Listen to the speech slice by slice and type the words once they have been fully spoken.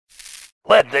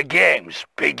Let the games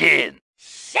begin.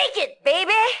 Shake it,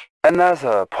 baby!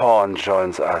 Another pawn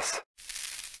joins us.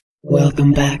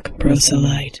 Welcome back,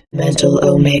 Proselyte. Mental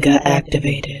Omega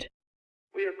activated.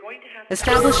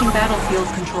 Establishing battlefield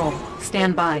control.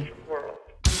 Stand by.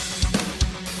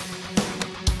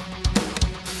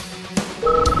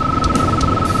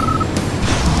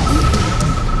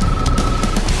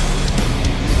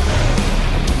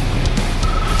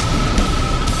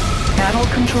 Battle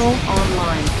control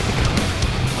online.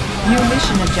 New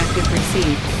mission objective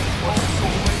received.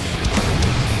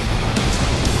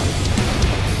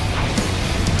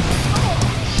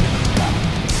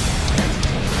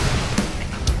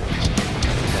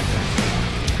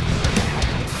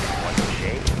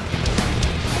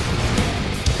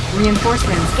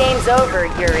 Reinforcements. Game's over,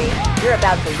 Yuri. You're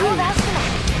about to lose.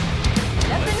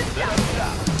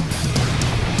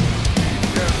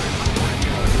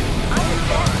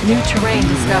 New terrain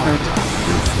discovered.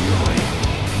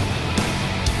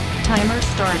 Timer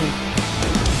started.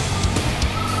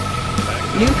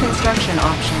 New construction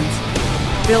options.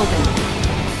 Building.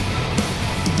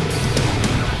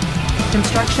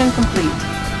 Construction complete.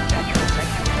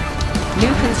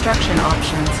 New construction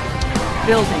options.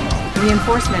 Building.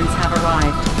 Reinforcements have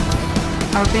arrived.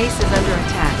 Our base is under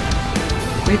attack.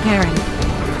 Repairing.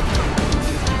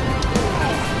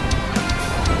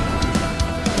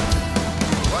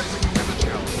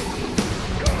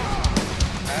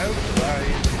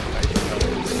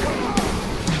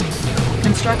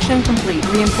 Construction complete.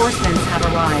 Reinforcements have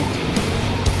arrived.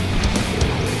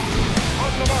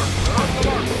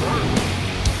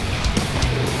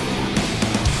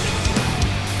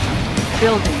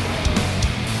 Building.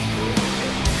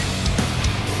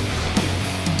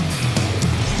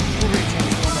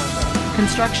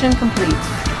 Construction complete.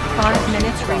 5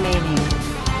 minutes remaining.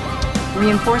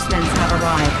 Reinforcements have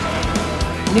arrived.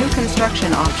 New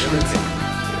construction options.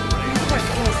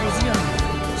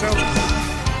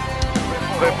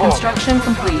 Construction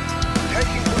complete.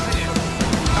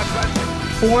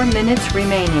 4 minutes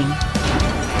remaining.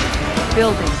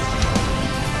 Building.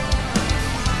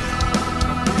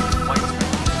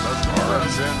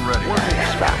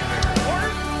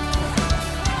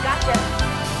 Gotcha.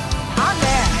 On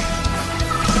there.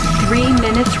 3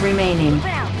 minutes remaining.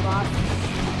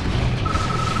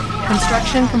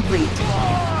 Construction complete.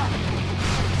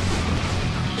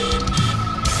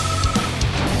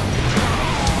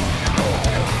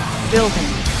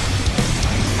 Building.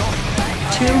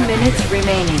 2 minutes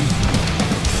remaining.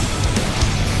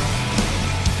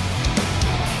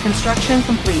 Construction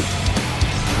complete.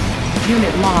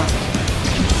 Unit lost.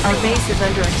 Our base is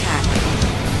under attack.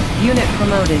 Unit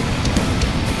promoted.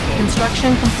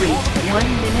 Construction complete.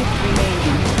 1 minute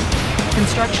remaining.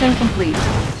 Construction complete.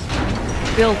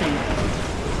 Building.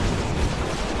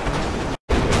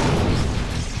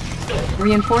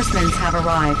 Reinforcements have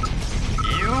arrived.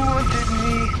 You wanted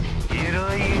me, here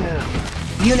I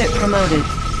am. Unit promoted.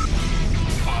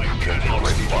 I can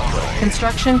already.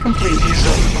 Construction complete.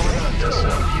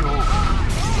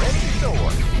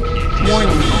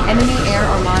 Warning, enemy air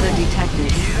armada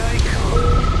detected.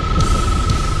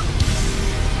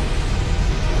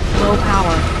 Low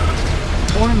power.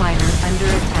 Ore miner under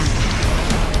attack.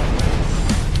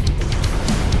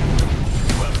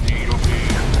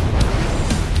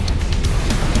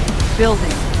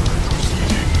 Building.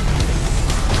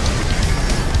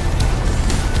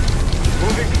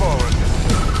 Moving forward.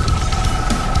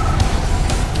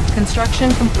 Construction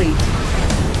complete.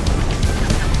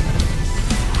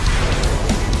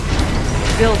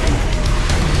 Building.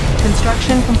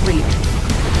 Construction complete.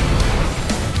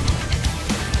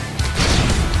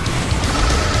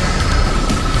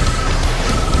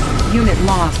 Unit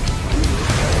lost.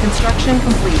 Construction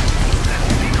complete.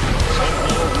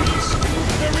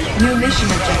 New mission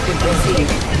objective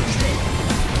received.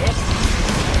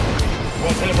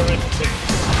 Whatever it takes.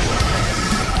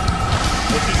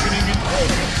 Positioning in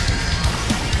progress.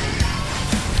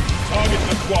 Target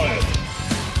acquired.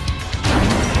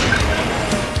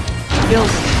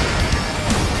 Building.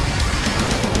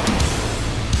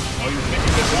 Are you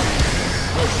picking this up?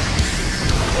 Good.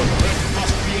 The threat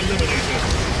must be eliminated.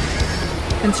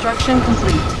 Construction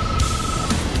complete.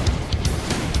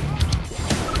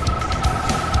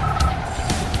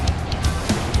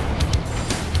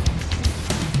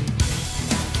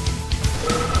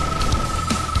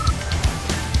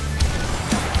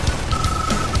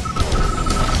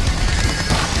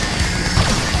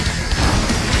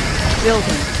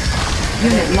 Building.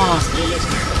 Unit lost.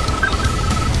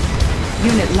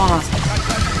 Unit lost.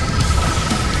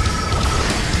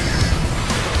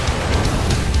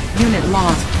 Unit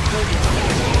lost.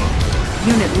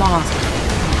 Unit lost.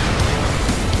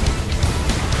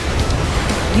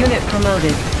 Unit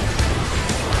promoted.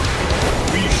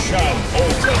 We shall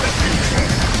alter the future.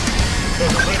 The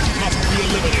threat must be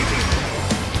eliminated.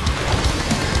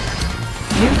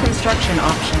 New construction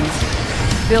options.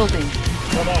 Building.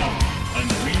 Come on, and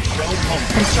we shall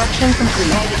conquer. Construction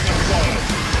complete. Target acquired.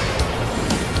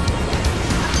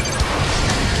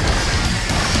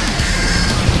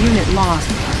 Unit lost.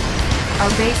 Our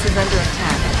base is under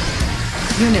attack.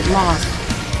 Unit lost.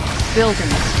 Building.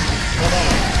 Come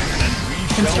on, and we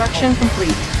shall Construction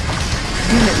complete.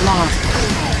 Unit lost.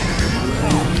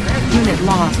 Unit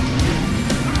lost.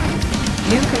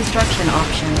 New construction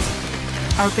options.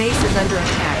 Our base is under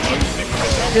attack.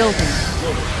 Building.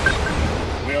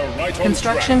 We are right on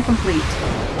Construction complete.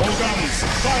 track. All guns,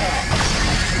 fire!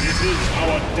 It is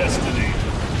our destiny.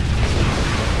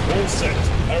 All set.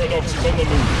 Paradox from the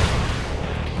moon.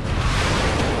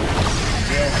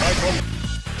 We are right on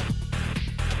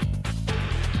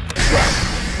track.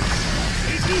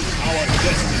 It is our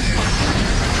destiny.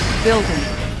 Building.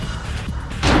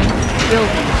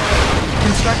 Building.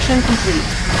 Construction complete.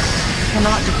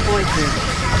 Cannot deploy here.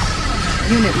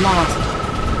 Unit lost.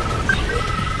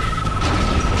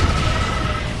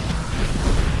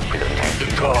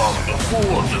 Calm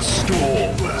before the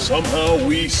storm. Somehow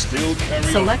we still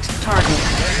carry Select target.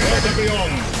 further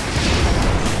beyond.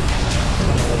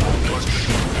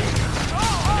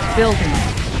 Building.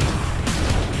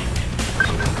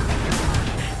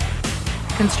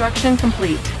 Construction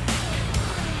complete.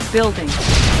 Building.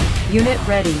 Unit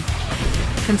ready.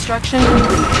 Construction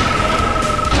complete.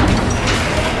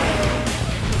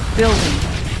 Building.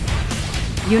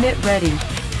 Unit ready.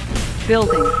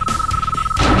 Building.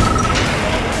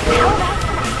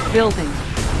 Building.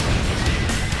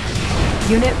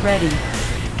 Unit ready.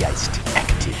 Geist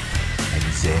active. And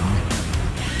then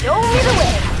Show me the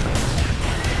way.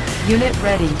 Unit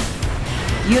ready.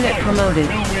 Unit promoted.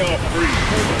 Now we are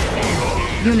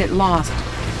free. Unit lost.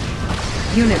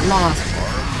 Unit lost.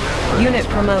 Unit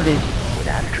promoted.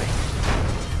 without a trace.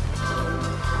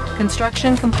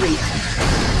 Construction complete.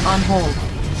 On hold.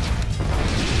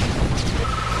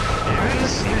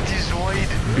 Yes, it is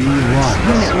wide.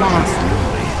 Unit lost.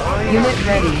 Unit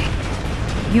ready.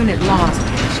 Unit lost.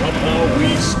 Somehow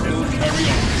we still carry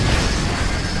on.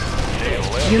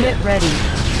 Unit ready.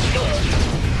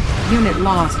 Unit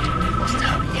lost.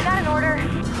 You got an order?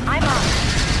 I'm on.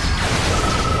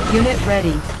 Unit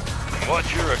ready.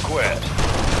 What's your request?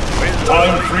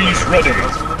 Time freeze ready.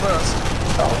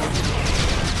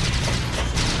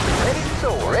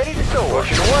 Ready to soar.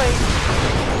 Pushing away.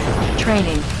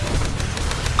 Training.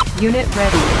 Unit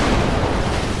ready.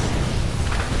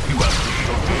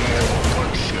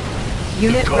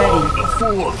 Unit ready.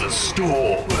 Before the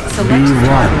storm. Select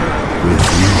target.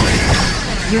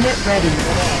 Unit ready.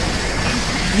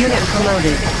 Unit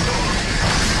promoted.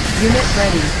 Unit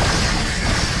ready.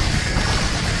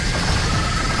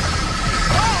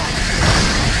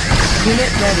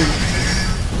 Unit ready.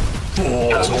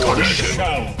 We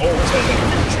shall alter the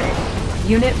future.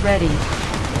 Unit ready.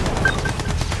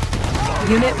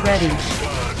 Unit ready.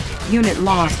 Unit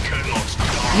lost.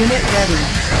 Unit ready.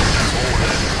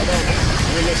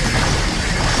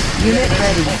 Unit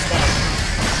ready.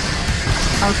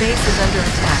 Our base is under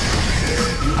attack.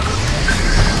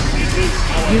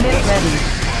 Unit ready.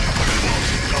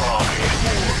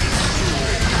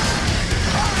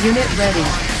 Unit ready.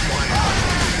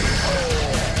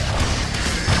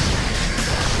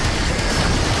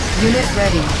 Unit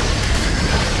ready.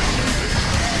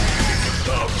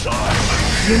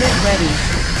 Unit ready.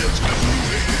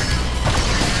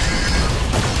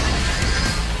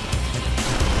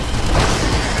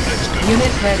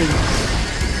 Unit ready.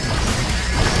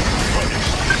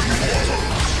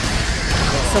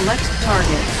 Select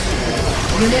target.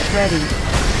 Unit ready.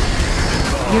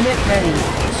 Unit ready.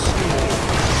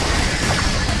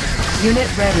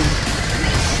 Unit ready.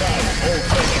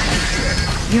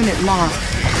 Unit lost.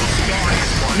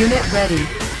 Unit ready.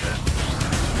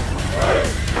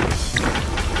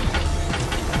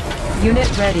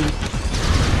 Unit ready.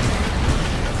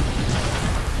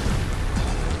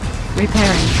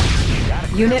 Repairing.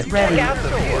 Unit ready.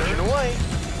 Pushing away.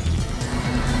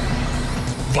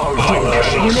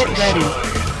 Unit ready.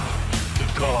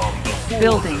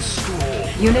 Building.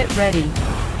 Unit ready.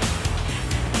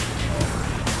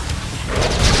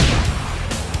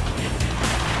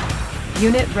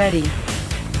 Unit ready.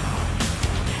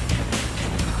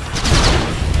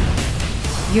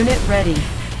 Unit ready.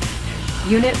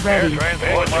 Unit ready.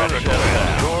 Transport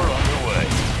tour underway.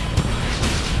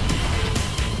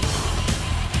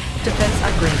 Defense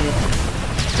upgraded.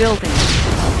 Building.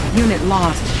 Unit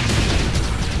lost.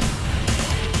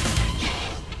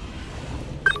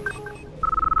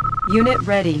 Unit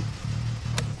ready.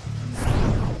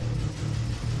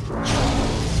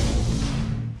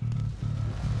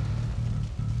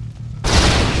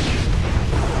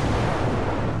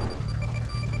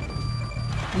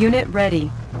 Unit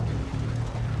ready.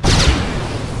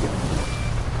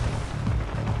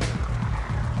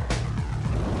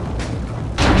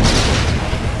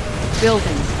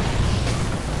 Building.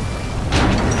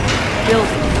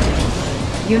 Building.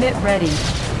 Unit ready.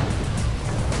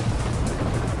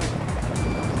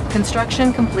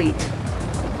 Construction complete.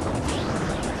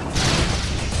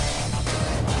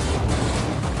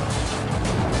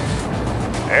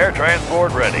 Air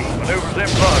transport ready. Maneuvers in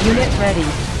progress. Unit ready.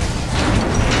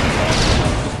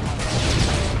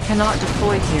 Cannot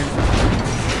deploy here.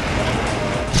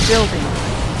 Building.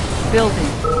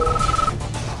 Building.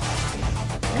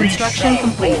 Construction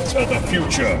complete. To the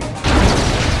future.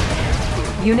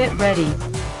 Unit ready.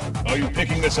 Are you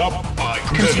picking this up?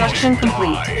 Construction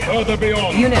complete. Further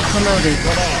beyond. Unit promoted.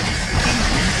 Come on, and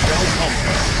we shall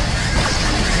conquer.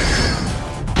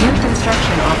 New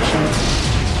construction options.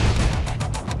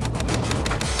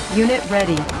 Unit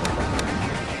ready.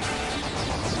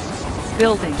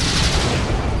 Building.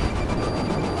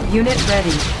 Unit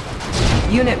ready.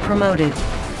 Unit promoted.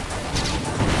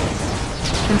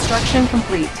 Construction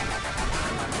complete.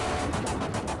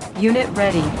 Unit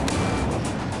ready.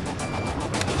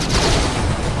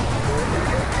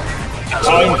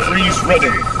 Time freeze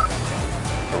ready.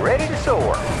 Ready to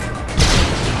soar.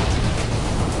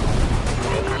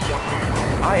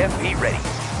 IFP ready.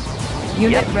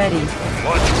 Unit ready.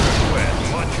 What's your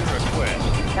request? What's your request?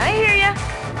 I hear ya.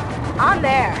 I'm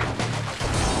there.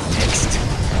 Next.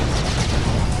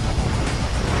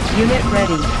 Unit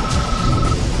ready.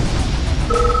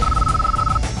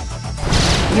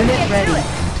 Unit ready.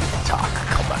 Talk,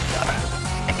 Commander.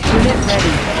 Unit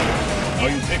ready. Are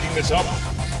you picking this up?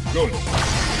 Good. The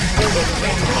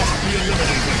threat must be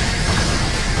eliminated.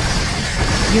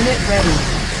 Unit ready.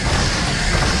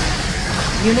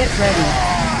 Unit ready.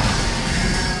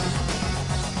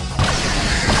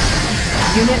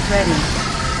 Unit ready.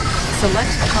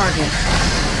 Select target.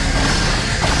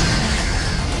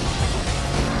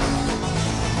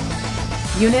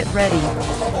 Unit ready.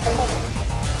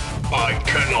 I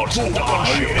cannot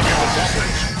die. We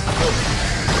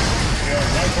are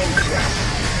right on track.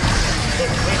 The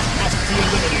threat must be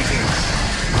eliminated.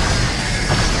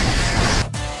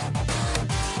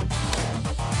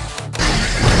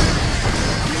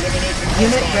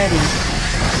 Unit ready.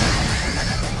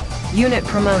 Unit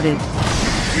promoted.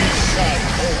 We shall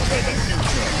alter the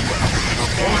future.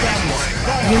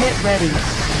 Unit ready.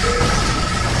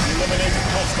 Eliminating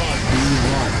hostile.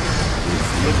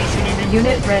 Positioning in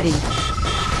Unit ready.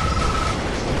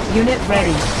 Unit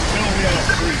ready. Now we are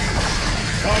free.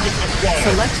 Target acquired.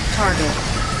 Select target.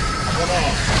 Come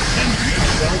on, and we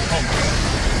shall conquer.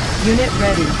 Unit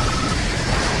ready.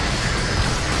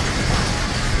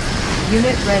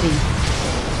 Unit ready.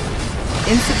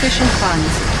 Insufficient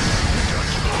funds.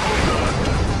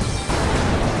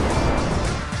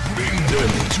 Bring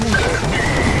them to their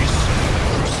knees.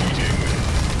 Proceeding.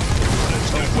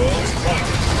 The world's right.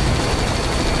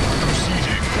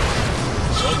 Proceeding.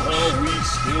 Somehow we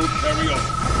still carry on.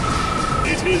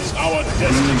 It is our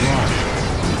destiny.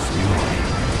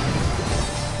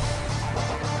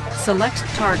 Select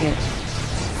target.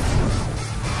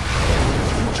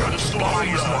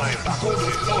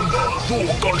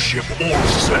 Gunship all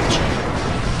set.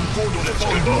 Let's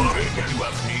get moving. You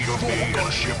have need of me.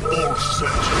 Gunship all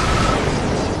set.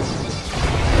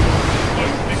 Are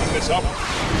you picking this up?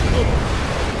 No.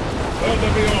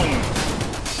 Further beyond.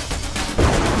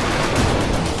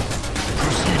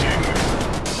 Proceeding.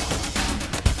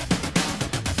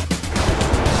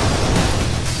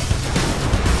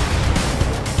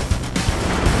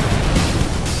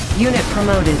 Unit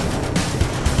promoted.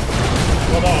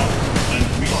 Come on, and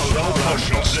we shall push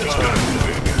your system.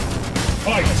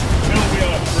 Fight till we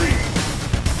are free.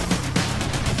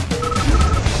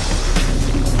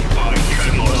 I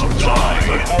cannot die.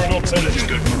 The paradox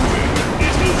engine.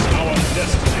 It is our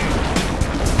destiny.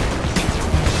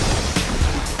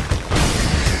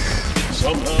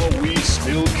 Somehow we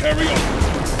still carry on.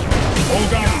 All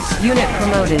guns. Unit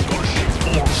promoted.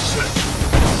 All set.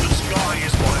 The sky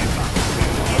is my back.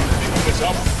 I'm picking this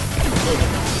up. Good.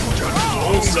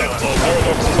 All set.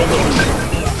 Paradox revolution.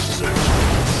 All set.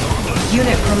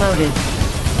 Unit promoted.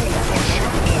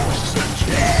 Paradox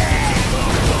engine.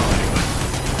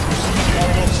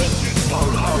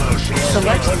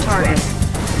 Select target.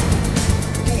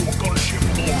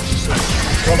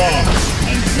 Come on,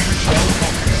 and we shall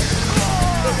conquer.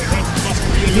 The threat must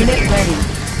be Unit eliminated. ready.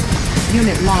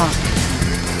 Unit lost.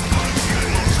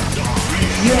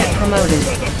 Unit promoted.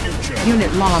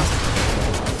 Unit lost.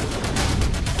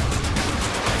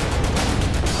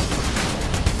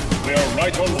 We are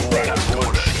right on track.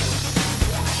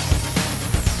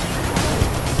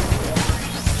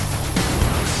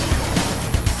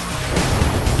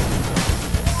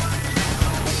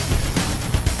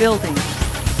 Building.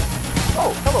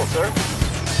 Oh, hello, sir.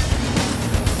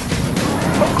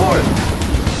 Of course.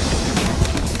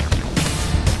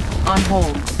 On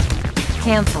hold.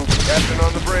 Cancelled. Captain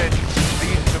on the bridge.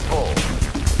 Lead to pull.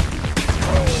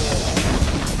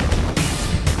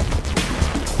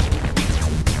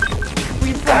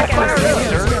 We've got Fire fire. up,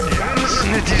 sir.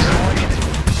 It is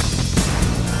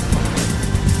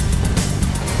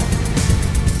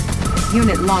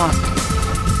Unit lost.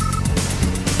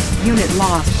 Unit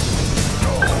lost.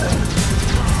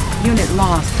 Unit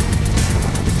lost.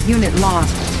 Unit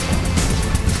lost.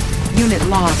 Unit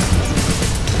lost.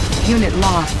 Unit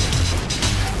lost.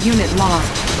 Unit lost.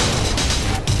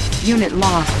 Unit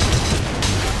lost.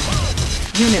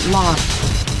 Unit lost.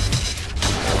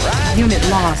 Unit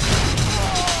lost.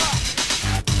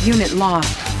 Unit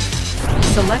lost.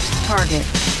 Select target.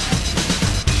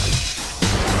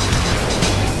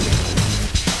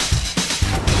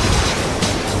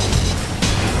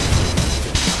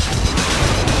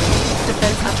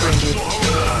 Defense upgraded.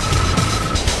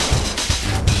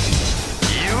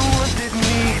 You wanted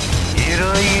me. Here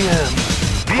I am.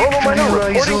 Follow my Victory note,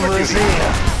 rise reporting for over duty.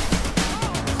 there.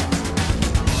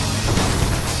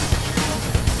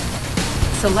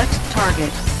 Select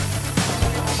target.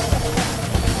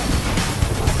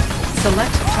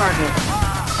 Select target.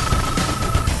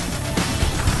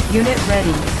 Unit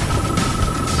ready.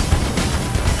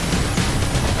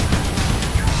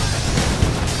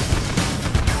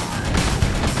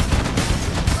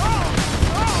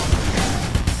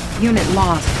 Unit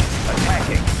lost.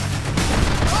 Attacking.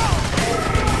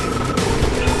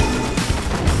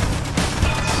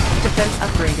 Defense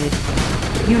upgraded.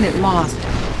 Unit lost.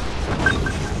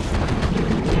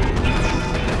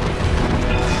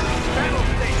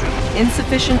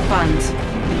 Insufficient funds.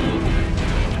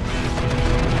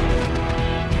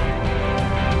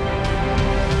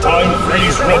 Time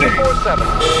freeze ready. 24/7.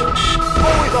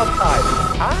 Always on time.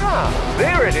 Ah,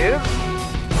 there it is.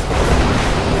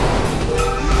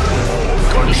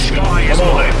 The sky is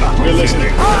my back. We're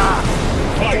listening.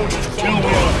 Fight till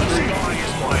we are free.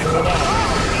 Come on.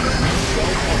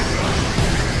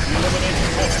 Eliminating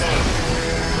hostile.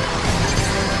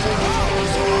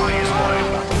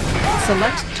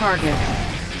 Select target.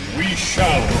 We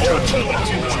shall alter the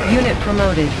future. Unit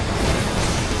promoted.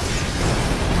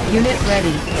 Unit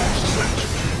ready.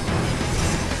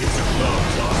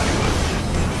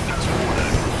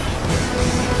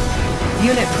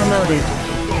 Unit promoted.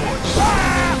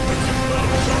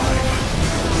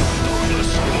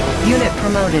 Unit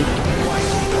promoted.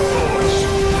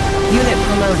 Unit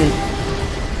promoted.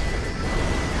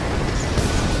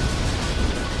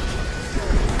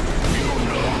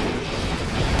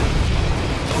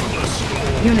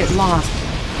 Unit lost.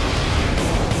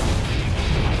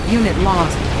 Unit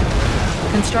lost.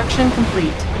 Construction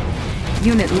complete.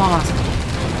 Unit lost.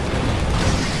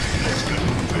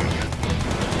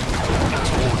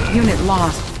 Unit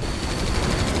lost.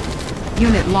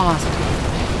 Unit lost.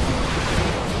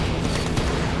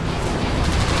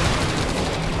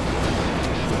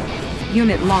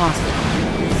 Unit lost.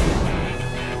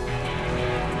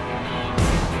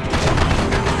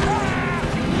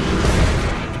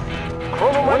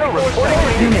 Chronometer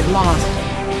reporting. Unit lost.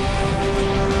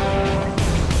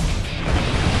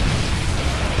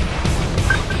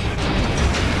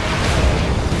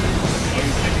 Are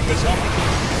you picking this up?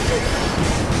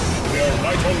 We are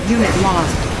right on Unit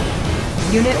lost.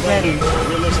 Unit ready.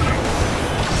 We're listening.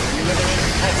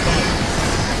 Eliminating hostile.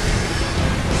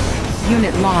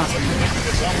 Unit lost. Picking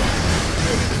this up.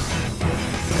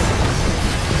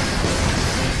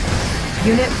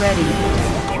 Unit ready.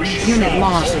 We Unit shall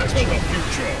lost. alter the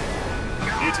future.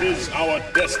 It is our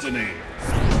destiny.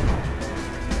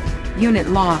 Unit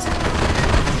lost.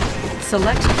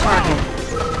 Select target.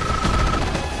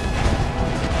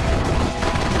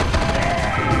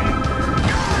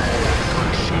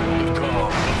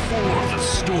 Before the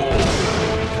storm.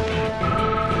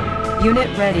 Unit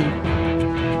ready.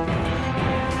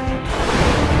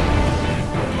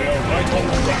 We are right on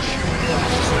track.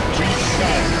 We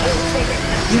shall alter the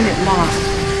future. Unit lost.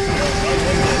 We are right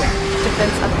on track.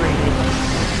 Defense upgraded.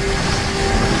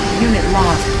 Unit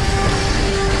lost.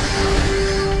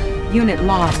 Unit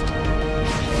lost.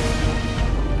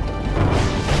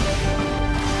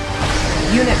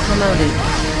 Unit promoted.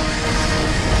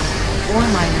 Ore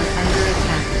miner under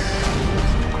attack.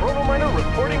 Metal miner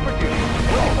reporting for duty.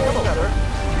 24/7.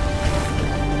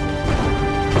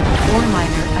 Ore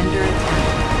miner under attack.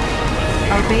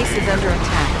 Our base is under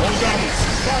attack. All guns,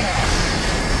 fire!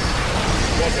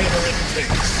 Whatever it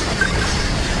takes.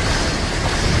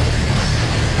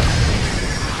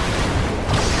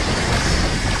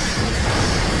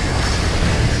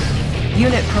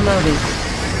 Unit promoted.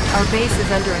 Our base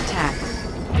is under attack.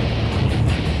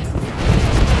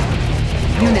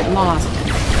 Unit lost.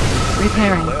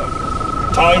 Repairing.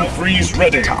 Time freeze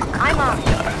ready. I'm on.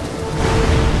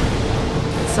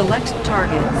 Select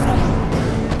targets.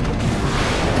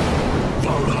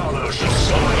 Valhalla shall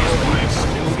size my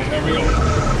skill carry on.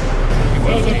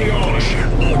 Further beyond,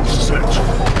 all set.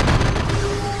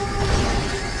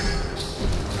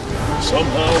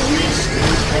 Somehow we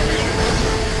still carry on.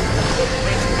 The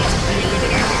threat must be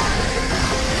eliminated.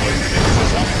 I'm picking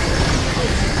this up.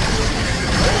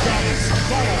 All guns,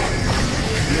 fire!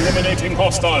 Eliminating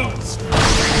hostiles.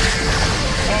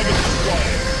 Target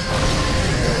acquired.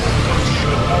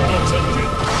 Paradox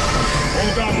engine.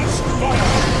 All guns, fire!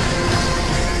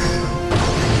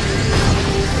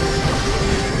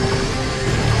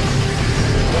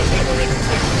 Whatever it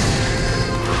takes.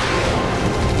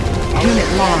 Unit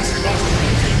lost.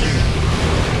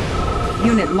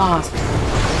 Unit lost.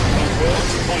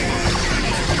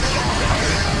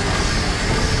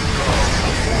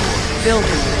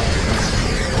 Building.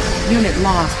 Unit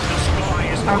lost.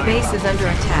 Our base is under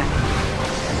attack.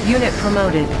 Unit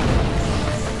promoted.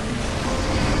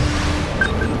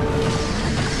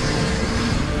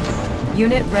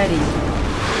 Unit ready.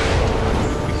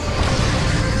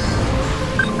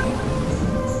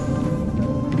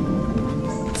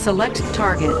 Select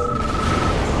target.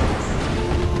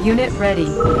 Unit ready.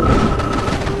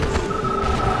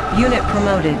 Unit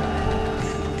promoted.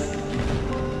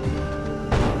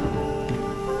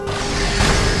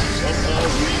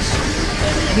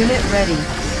 Unit ready.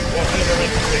 Whatever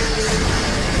it takes.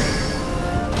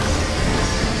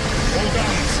 All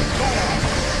guns, fire!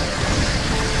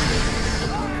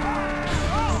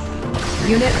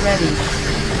 Unit ready.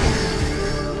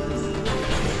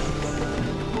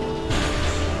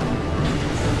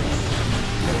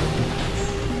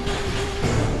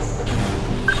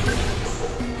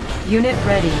 Unit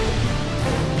ready.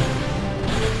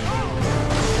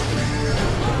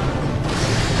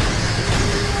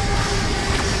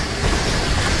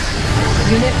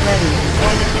 Unit ready.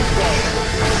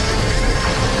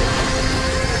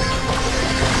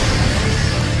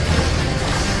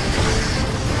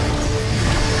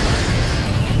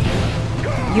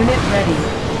 Unit ready.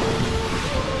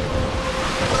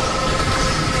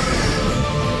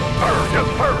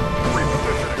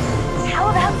 How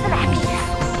about some action?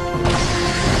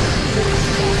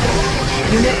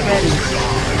 Unit ready.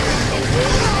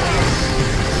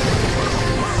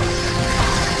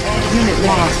 Unit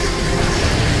lost.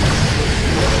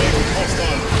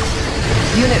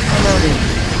 Unit promoted.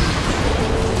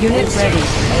 Unit ready.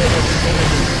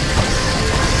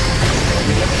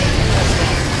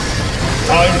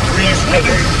 Time freeze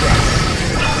ready.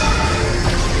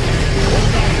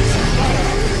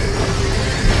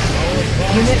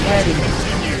 Unit ready.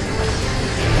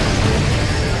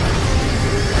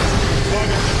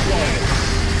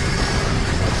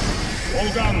 All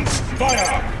guns,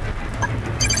 fire!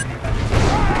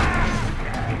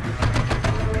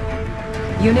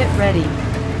 Unit ready.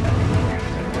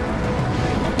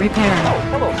 Repairing.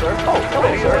 Hello, sir. Hello,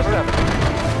 sir.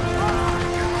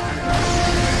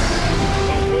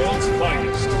 The world's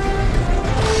finest.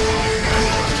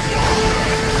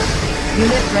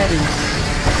 Unit ready.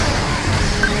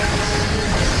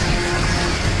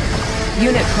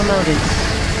 Unit promoted.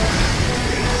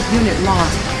 Unit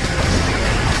lost.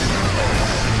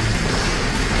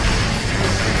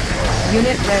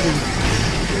 Unit ready.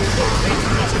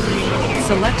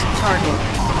 Select target.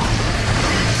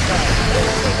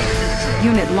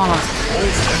 Unit lost.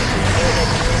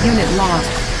 Unit lost.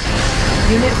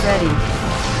 Unit ready.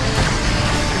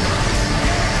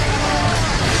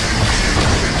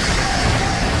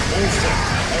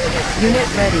 Unit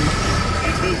ready.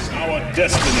 It is our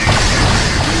destiny.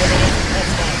 Eliminate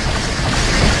hostiles.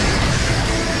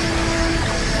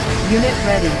 Unit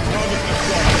ready.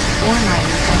 Ore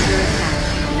miner under attack.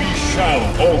 We shall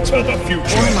alter the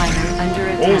future. Ore miner under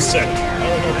All attack. set.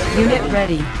 Unit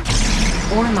ready.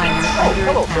 Ore miner under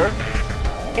Hello, sir.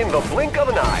 attack. In the blink of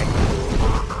an eye.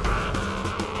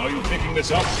 Are you picking this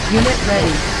up? Unit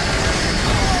ready.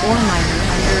 Ore miner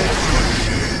under attack.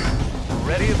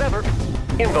 Ready as ever.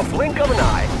 In the blink of an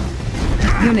eye.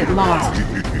 Unit lost.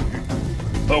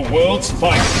 The world's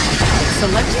finest.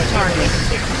 Select target.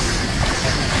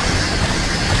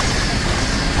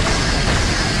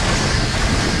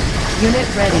 Unit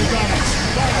ready.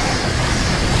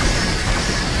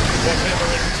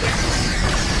 Whatever it takes.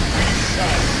 We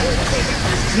shall overtake it.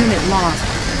 Unit lost.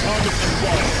 Target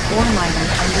acquired. Ore miner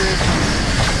under attack.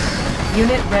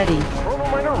 Unit ready. Chrono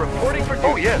miner reporting for duty.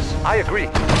 Oh yes, I agree.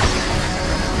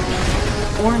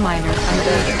 Ore miner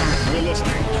under attack. We're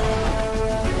listening.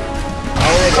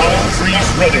 Our alliance is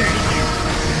ready.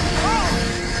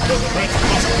 The threat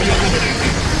must be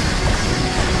eliminated.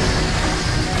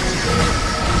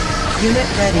 Unit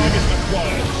ready. Target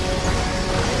acquired.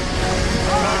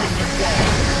 Target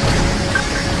acquired.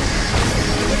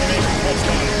 Eliminate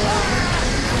hostile.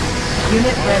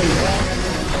 Unit ready.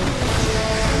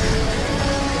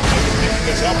 Picking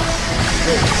us up.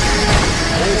 Go.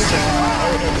 All set.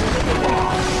 Paradox number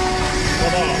 1.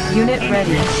 Come on. Unit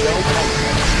ready. We shall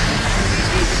conquer.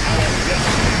 It is our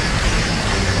destiny.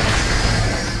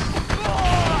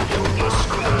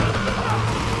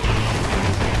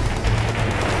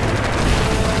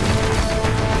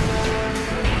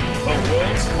 The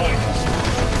world's finest.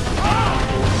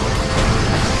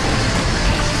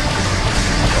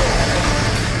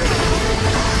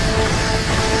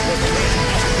 The threat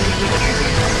must be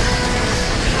eliminated.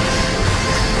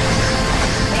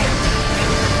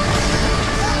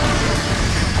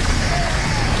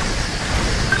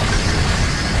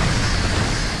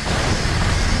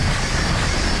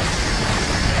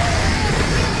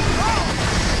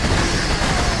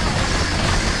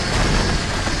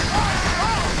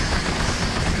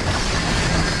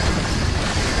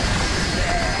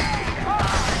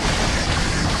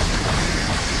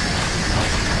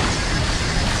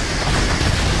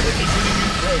 Positioning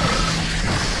in progress.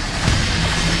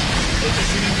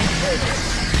 Positioning in progress.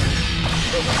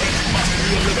 The threat must be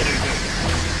eliminated.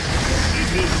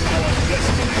 It is our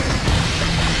destiny.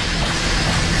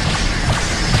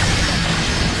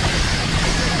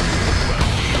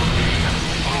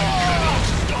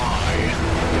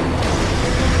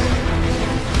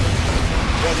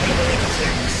 Whatever it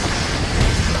takes.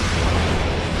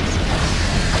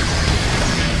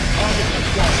 Target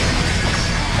acquired.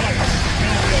 Fight!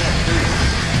 Now we are free!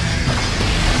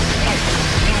 Fight!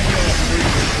 Now we are free!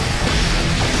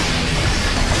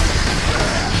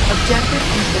 Objective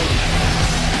complete.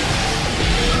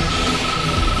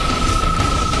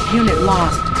 Unit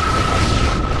lost.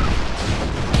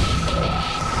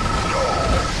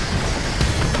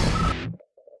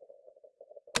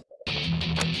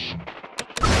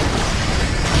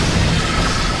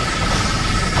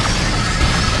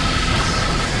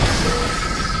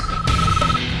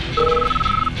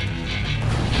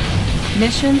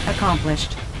 Mission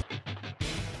accomplished.